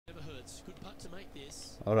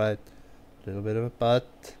Alright. Little bit of a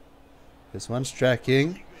putt. This one's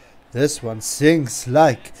tracking. This one sinks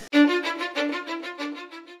like.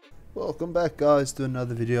 Welcome back, guys, to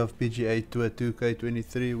another video of PGA Tour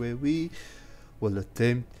 2K23, where we will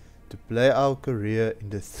attempt to play our career in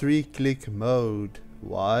the 3-click mode.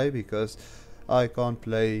 Why? Because I can't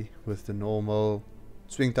play with the normal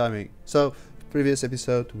swing timing. So previous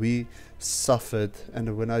episode we suffered,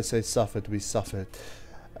 and when I say suffered, we suffered.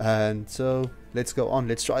 And so let's go on,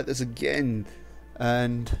 let's try this again.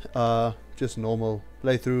 And just normal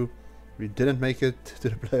playthrough. We didn't make it to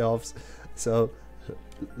the playoffs, so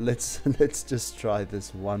let's just try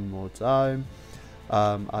this one more time.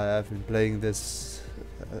 I have been playing this,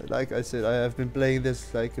 like I said, I have been playing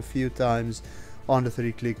this like a few times on the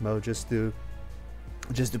 3-click mode, just to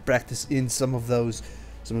practice in some of those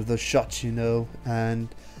shots, you know. And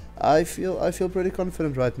I feel pretty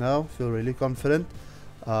confident right now. Feel really confident.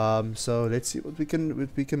 So let's see what we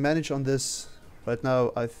can manage on this. Right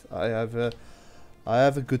now, I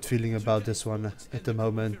have a good feeling about this one at the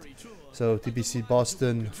moment. So TPC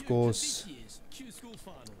Boston, of course,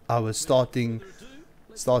 our starting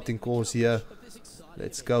course here.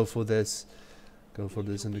 Let's go for this. Go for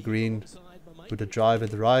this in the green. Put the driver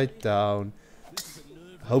right down.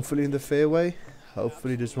 Hopefully in the fairway.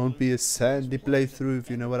 Hopefully this won't be a sandy playthrough, if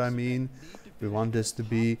you know what I mean. We want this to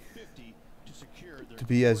be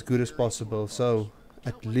as good as possible. So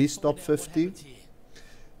at least top 50.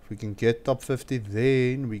 If we can get top 50,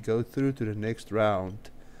 then we go through to the next round.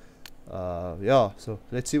 Yeah, so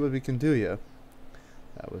let's see what we can do here.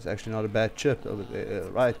 That was actually not a bad chip over there.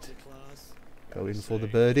 Right, go in for the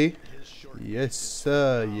birdie. Yes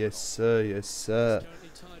sir, yes sir, yes sir,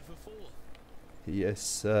 yes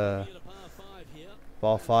sir.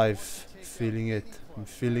 Par 5, feeling it. I'm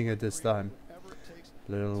feeling it this time.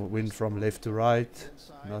 Little wind from left to right,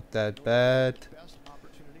 not that bad.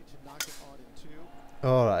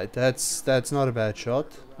 Alright, that's not a bad shot.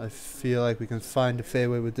 I feel like we can find the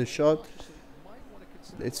fairway with this shot.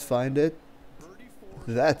 Let's find it.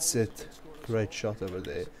 That's it. Great shot over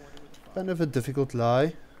there. Kind of a difficult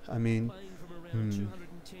lie. I mean,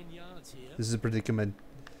 this is a predicament.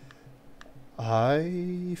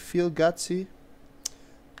 I feel gutsy.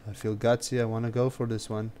 I want to go for this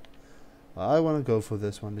one.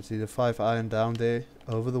 It's either 5-iron down there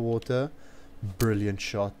over the water. Brilliant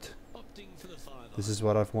shot. This is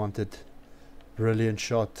what I've wanted. Brilliant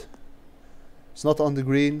shot. It's not on the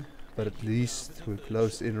green, but at least we're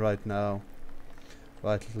close in right now.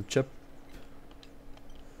 Right, little chip.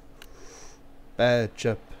 Bad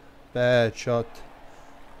chip. Bad shot.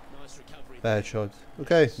 Bad shot.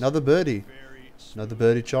 Okay, another birdie. Another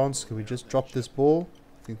birdie chance. Can we just drop this ball?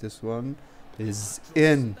 I think this one is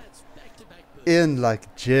in. In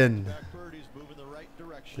like gin.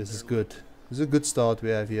 This is good. This is a good start we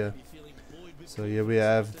have here. So here we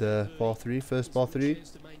have the par 3, first par 3.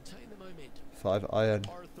 5-iron.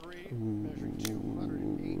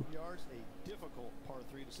 Ooh.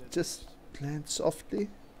 Just land softly.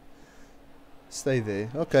 Stay there.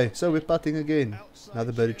 Okay, so we're putting again.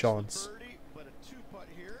 Another birdie chance.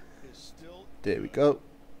 There we go.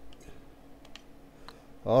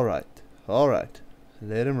 Alright. Alright.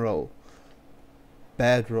 Let him roll.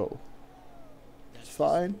 Bad roll. It's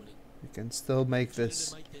fine. We can still make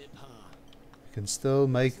this. We can still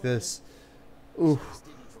make this. Ooh.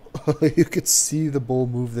 You could see the ball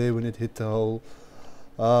move there when it hit the hole.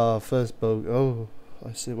 First bogey. Oh,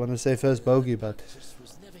 I want to say first bogey, but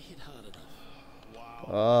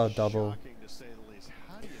double.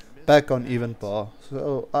 Back on even par.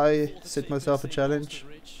 So I set myself a challenge.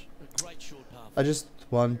 I just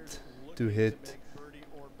want to hit.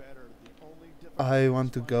 I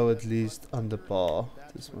want to go at least under par.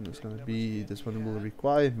 This one is going to be. This one will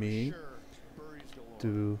require me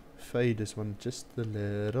to fade this one just a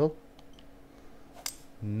little.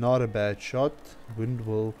 Not a bad shot. Wind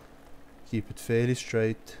will keep it fairly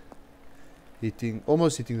straight.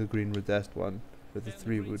 Almost hitting the green with that one, with the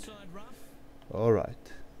 3-wood.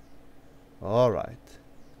 Alright. Alright.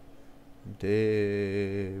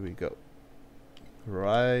 There we go.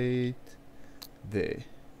 Right there.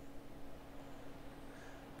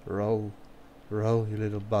 Roll. Roll, you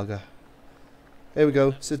little bugger. There we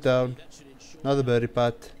go. Sit down. Another birdie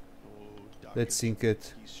putt. Let's sink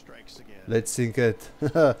it. Let's sink it.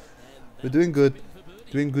 We're doing good.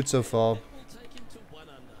 Doing good so far.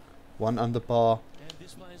 1 under par.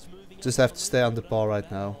 Just have to stay under par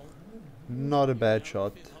right now. Not a bad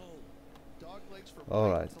shot.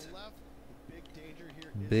 Alright.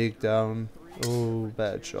 Big down. Oh,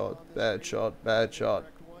 bad shot. Bad shot. Bad shot.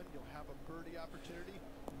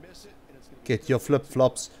 Get your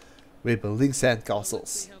flip-flops. We're building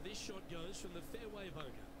sandcastles.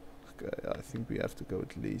 Okay, I think we have to go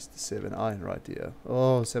at least 7 iron right here.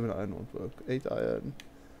 Oh, 7 iron won't work. 8 iron.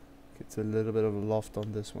 Gets a little bit of a loft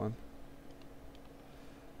on this one.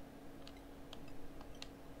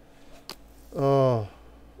 Oh,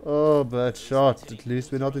 oh, bad shot. At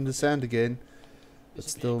least we're not in the sand again. But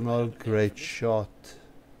still not a great shot.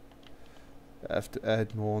 I have to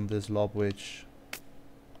add more on this lob wedge.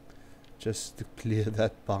 Just to clear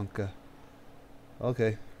that bunker.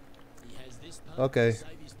 Okay. Okay.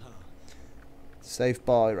 Safe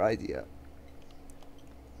par right here.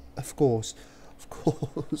 Of course. Of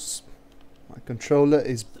course. My controller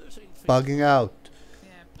is bugging out. Yeah,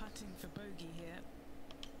 putting for bogey here.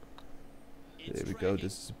 There we go.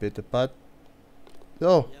 This is a better putt.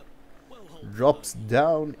 Oh. Drops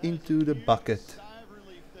down into the bucket.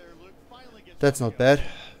 That's not bad.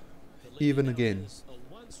 Even again.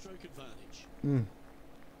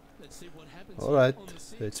 Alright,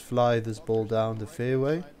 let's fly this ball down the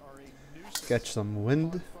fairway. Catch some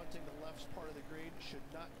wind.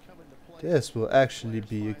 This will actually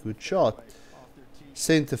be a good shot.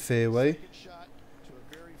 Center fairway.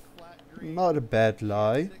 Not a bad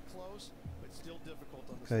lie.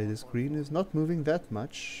 Okay, this green is not moving that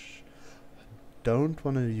much. Don't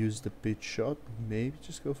want to use the pitch shot. Maybe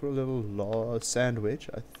just go for a little sandwich,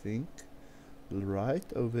 I think. Right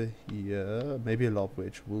over here. Maybe a lob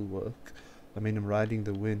wedge will work. I mean, I'm riding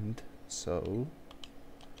the wind, so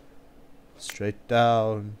straight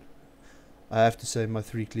down. I have to say my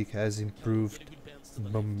 3-click has improved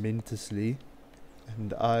momentously,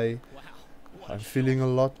 and I'm feeling a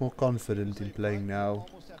lot more confident in playing now.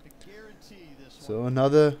 So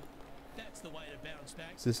another.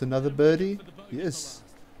 Is this another birdie? Yes.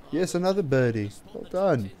 Yes, another birdie. Well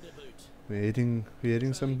done. We're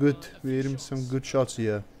hitting some good shots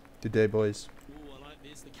here today, boys.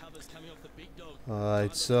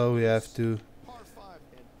 Alright, so we have to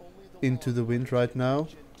into the wind right now.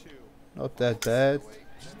 Not that bad.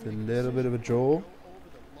 Just a little bit of a draw.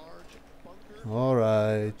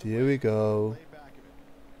 Alright, here we go.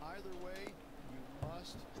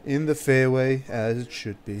 In the fairway as it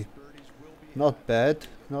should be. Not bad,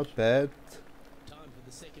 not bad.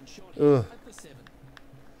 Ugh.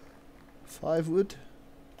 5 wood?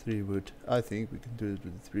 3 wood. I think we can do it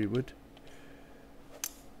with 3 wood.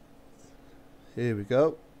 Here we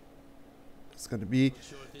go. It's gonna be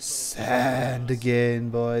sand again,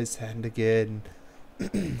 boys. Sand again.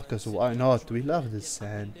 Because why not? We love the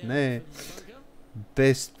sand. Nah.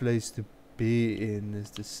 Best place to be in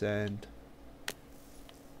is the sand.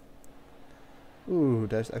 Ooh,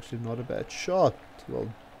 that's actually not a bad shot.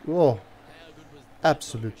 Well, whoa.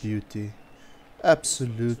 Absolute beauty.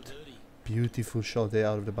 Absolute beautiful shot there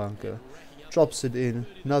out of the bunker. Drops it in.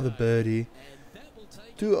 Another birdie.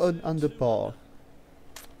 2 under par.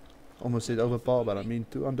 Almost said over par, but I mean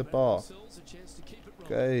 2 under par.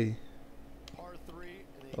 Okay.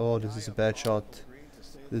 Oh, this is a bad shot.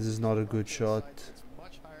 This is not a good shot.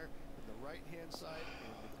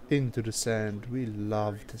 Into the sand. We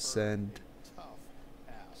love the sand.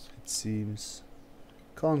 It seems.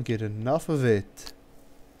 Can't get enough of it.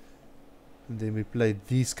 And then we played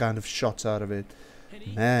these kind of shots out of it.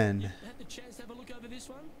 Man.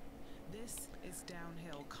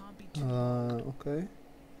 Okay.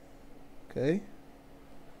 Okay.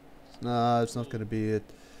 Nah, it's not gonna be it.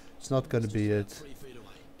 It's not gonna be it.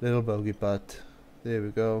 Little bogey putt. There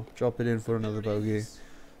we go. Drop it in for another bogey.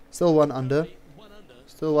 Still 1 under.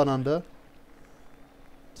 Still 1 under.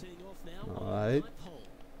 Alright.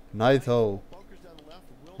 9th hole.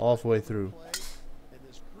 Halfway through.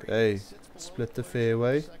 Okay. Split the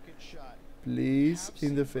fairway. Please,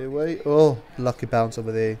 in the fairway. Oh, lucky bounce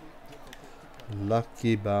over there.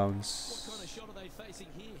 Lucky bounce.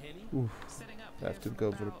 Oof. I have to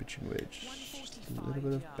go for a pitching wedge. Just a little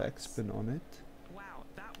bit of backspin on it. Wow,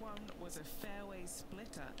 that one was a fairway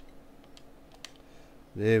splitter.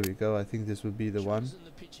 There we go. I think this will be the one.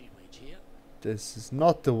 This is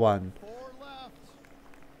not the one.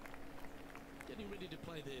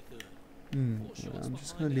 I'm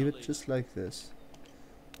just gonna leave it just like this.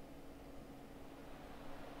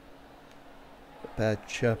 Bad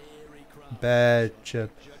chip. Bad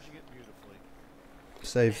chip.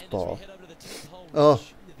 Safe ball. Oh,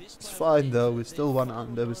 it's fine though. We're still 1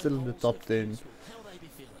 under. We're still in the top 10,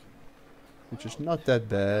 which is not that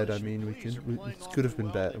bad. I mean, it could have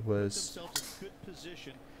been worse.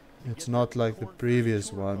 It's not like the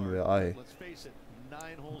previous one where it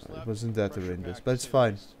wasn't that horrendous, but it's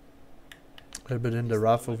fine. A little bit in the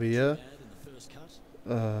rough over here.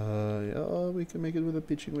 Yeah, we can make it with a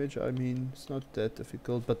pitching wedge. I mean, it's not that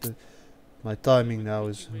difficult, but the My timing now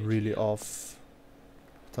is really off.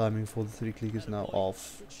 Timing for the 3-click is now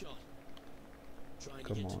off.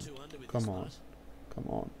 Come on, come on, come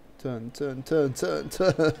on. Turn, turn, turn, turn,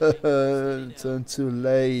 turn. Turn too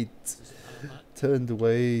late. Turned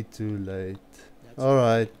way too late.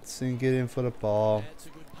 Alright, sink it in for the par.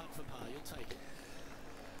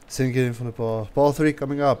 Sink it in for the par. Par 3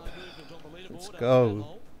 coming up. Let's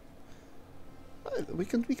go. We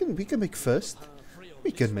can make first.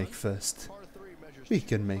 We can make first. We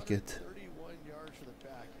can make it.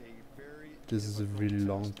 This is a really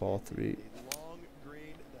long par 3.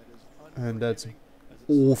 And that's an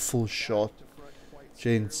awful shot.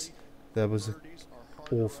 Gents, that was an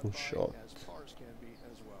awful shot.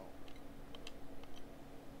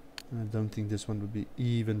 I don't think this one would be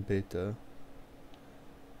even better.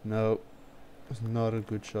 No, it's not a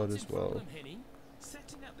good shot as well.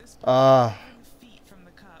 Ah.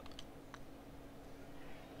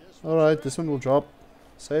 Alright, this one will drop.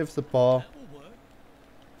 Save the par.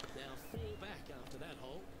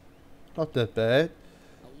 Not that bad.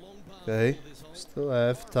 Okay, still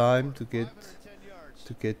have time to get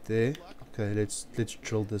there. Okay, let's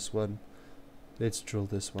drill this one. Let's drill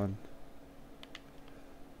this one.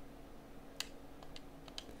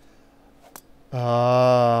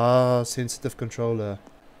 Ah, sensitive controller.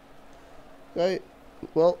 Okay,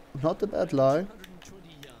 well, not a bad lie.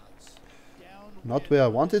 Not where I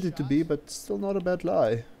wanted it to be, but still not a bad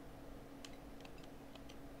lie.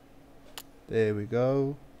 There we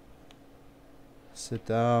go. Sit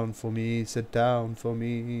down for me, sit down for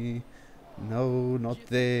me. No, not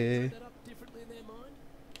there.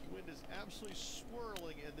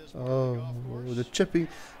 Oh, the chipping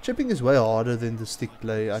is way harder than the stick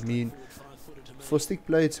play. I mean, for stick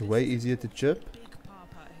play it's way easier to chip,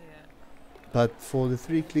 but for the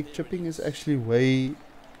 3-click chipping is actually way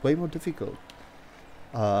more difficult.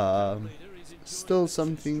 Still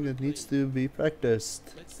something that needs to be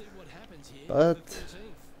practiced, but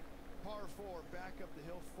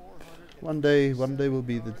one day will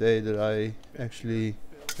be the day that I actually,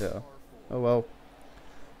 yeah. Oh well,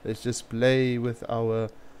 let's just play with our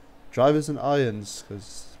drivers and irons,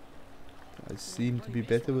 because I seem to be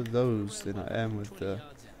better with those than I am with the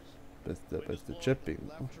chipping.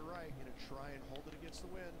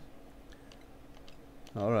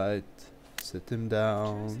 Alright, sit him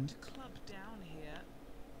down.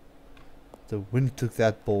 The wind took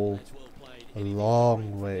that ball a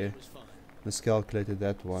long way. Miscalculated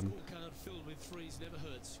that one.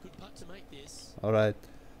 Alright,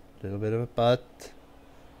 a little bit of a putt.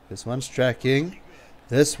 This one's tracking.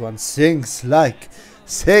 This one sinks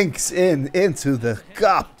into the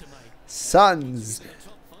cup. Sons,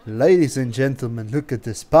 ladies and gentlemen, look at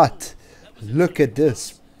this putt. Look at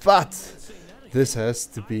this putt. This has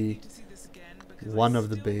to be one of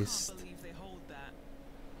the best.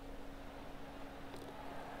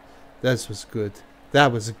 This was good.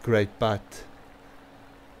 That was a great putt.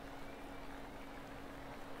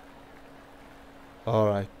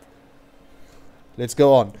 Alright. Let's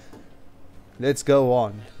go on. Let's go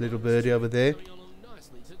on. Little birdie over there.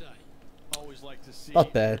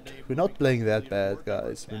 Not bad. We're not playing that bad,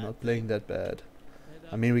 guys. We're not playing that bad.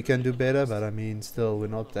 I mean, we can do better, but I mean, still, we're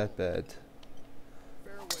not that bad.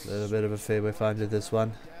 A little bit of a fairway finder, this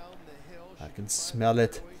one. I can smell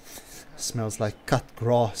it. Smells like cut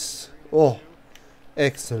grass. Oh,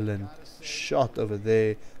 excellent shot over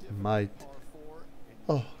there. Might.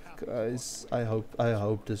 Oh, guys, I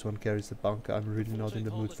hope this one carries the bunker. I'm really not in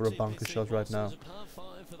the mood for a bunker shot right now.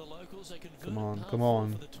 Come on, come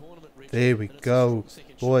on. There we go.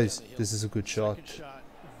 Boys, this is a good shot.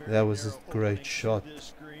 That was a great shot.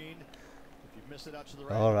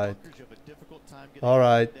 Alright.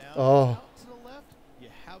 Alright. Oh.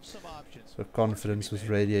 The confidence was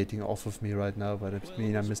radiating off of me right now, but I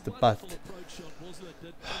mean, I missed the putt.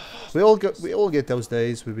 We all get those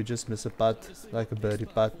days where we just miss a putt, like a birdie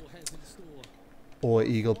putt or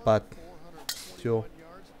eagle putt. Sure.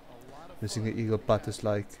 Missing an eagle putt is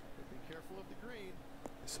like,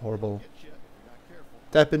 it's horrible.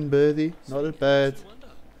 Tap in birdie, not that bad,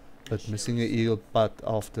 but missing an eagle putt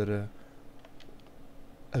after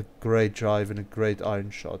a great drive and a great iron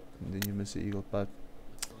shot, and then you miss an eagle putt.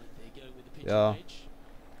 Yeah,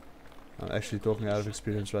 I'm actually talking out of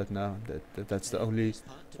experience right now. That's the only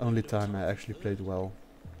time I actually played well.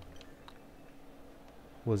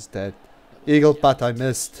 Was that eagle putt I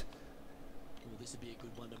missed.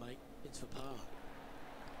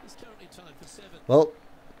 Well,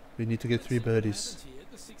 we need to get 3 birdies.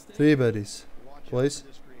 3 birdies, boys.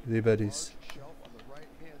 3 birdies.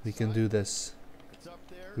 We can do this.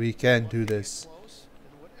 We can do this.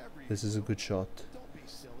 This is a good shot.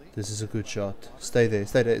 This is a good shot. Stay there,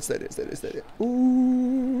 stay there, stay there, stay there, stay there.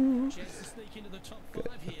 Ooh.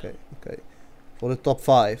 Okay. For the top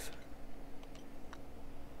 5.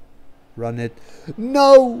 Run it.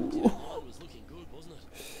 No!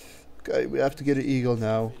 Okay, we have to get an eagle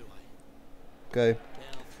now. Okay.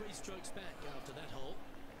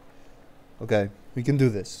 Okay, we can do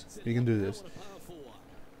this. We can do this.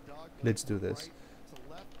 Let's do this.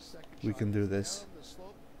 We can do this.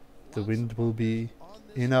 The wind will be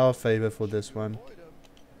in our favor for this one.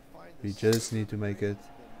 We just need to make it.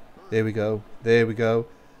 There we go. There we go.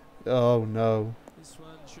 Oh no.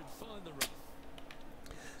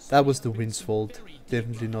 That was the wind's fault.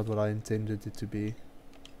 Definitely not what I intended it to be.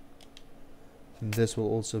 And this will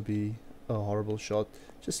also be a horrible shot.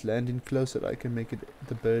 Just land in close so that I can make it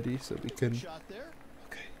the birdie so we can...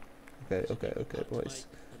 Okay, boys.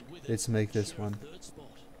 Let's make this one.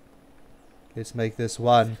 Let's make this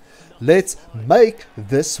one. Let's make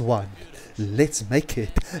this one. Let's make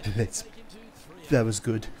it. That was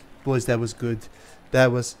good. Boys, that was good.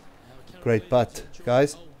 That was great putt.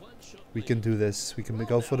 Guys, we can do this. We can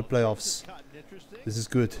go for the playoffs. This is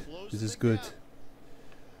good. This is good.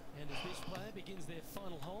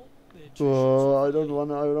 Oh, I don't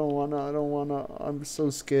wanna. I'm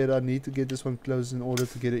so scared. I need to get this one close in order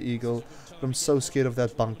to get an eagle. I'm so scared of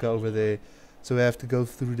that bunker over there. So we have to go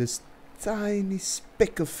through this tiny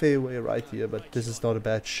speck of fairway right here. But this is not a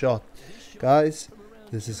bad shot. Guys,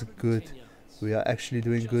 this is good. We are actually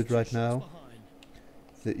doing good right now.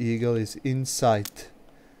 The eagle is in sight.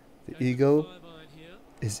 The eagle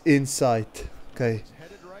is in sight. Okay.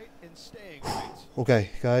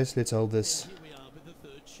 Okay, guys, let's hold this.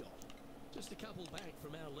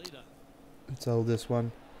 Let's hold this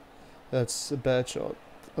one. That's a bad shot.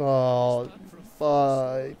 Oh,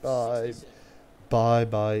 bye,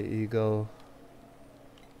 eagle.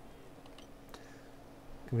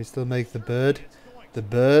 Can we still make the bird? The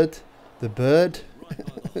bird. The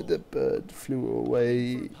bird flew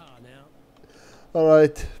away.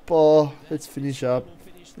 Alright, Paul, let's finish up.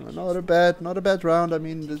 Not a bad round. I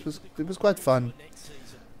mean, it was quite fun.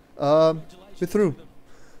 We're through.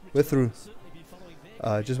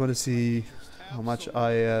 I just want to see how much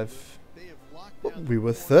I have. Oh, we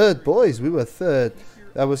were third, boys. We were third.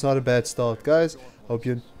 That was not a bad start, guys. Hope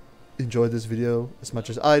you enjoyed this video as much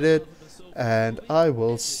as I did. And I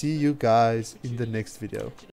will see you guys in the next video.